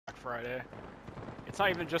Friday. It's not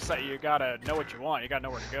even just that you gotta know what you want, you gotta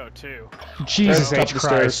know where to go, too. Jesus H. Up the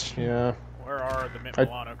Christ. stairs. Yeah. Where are the Mint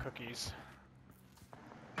Milano cookies?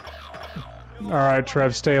 Alright,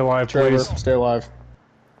 Trev, stay alive, Trevor, please. stay alive.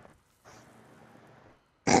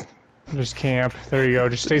 Just camp. There you go.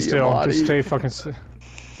 Just stay still. Just stay fucking still.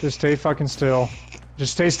 Just stay fucking still.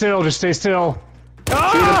 Just stay still. Just stay still.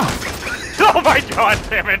 Ah! Oh my god,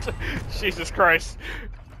 damn it! Jesus Christ.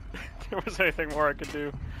 If there was anything more I could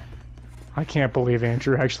do. I can't believe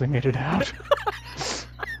Andrew actually made it out.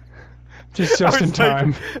 just in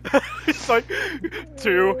time. It's like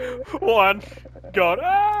 2, 1, go.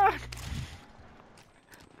 Ah!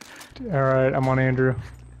 Alright, I'm on Andrew.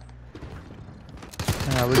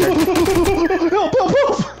 Help, help,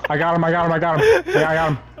 help! I got him, I got him, I got him. Yeah, I got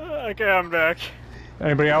him. Okay, I'm back.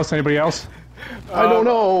 Anybody else? Anybody else? I don't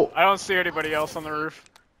know. I don't see anybody else on the roof.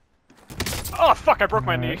 Oh fuck, I broke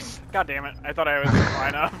my knees. God damn it. I thought I was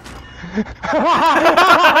fine up. You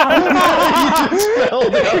just fell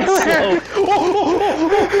down slow.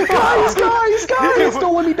 Guys!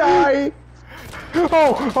 Don't let me die!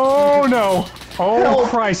 Oh no! Oh Help,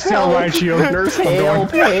 Christ, help. tell right shield. Nurse,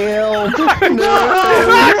 help! Nurse! No!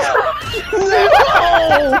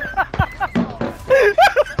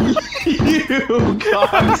 You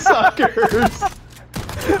cocksuckers!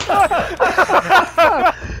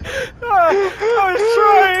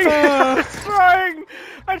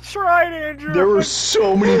 I tried, Andrew! There were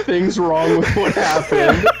so many things wrong with what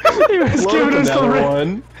happened. He was giving us the Another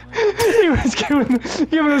one. He was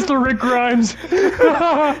giving us the Rick Grimes.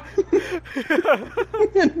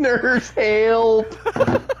 Nurse, help!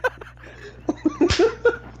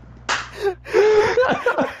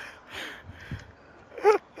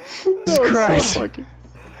 Christ.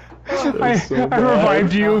 I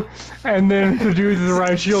revived you, and then the dude with the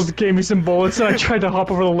riot shield gave me some bullets, and I tried to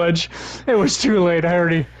hop over the ledge. It was too late. I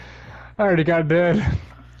already got dead.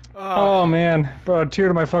 Oh man, brought a tear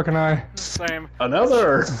to my fucking eye. Same.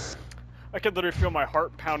 Another! I could literally feel my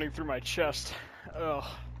heart pounding through my chest. Ugh.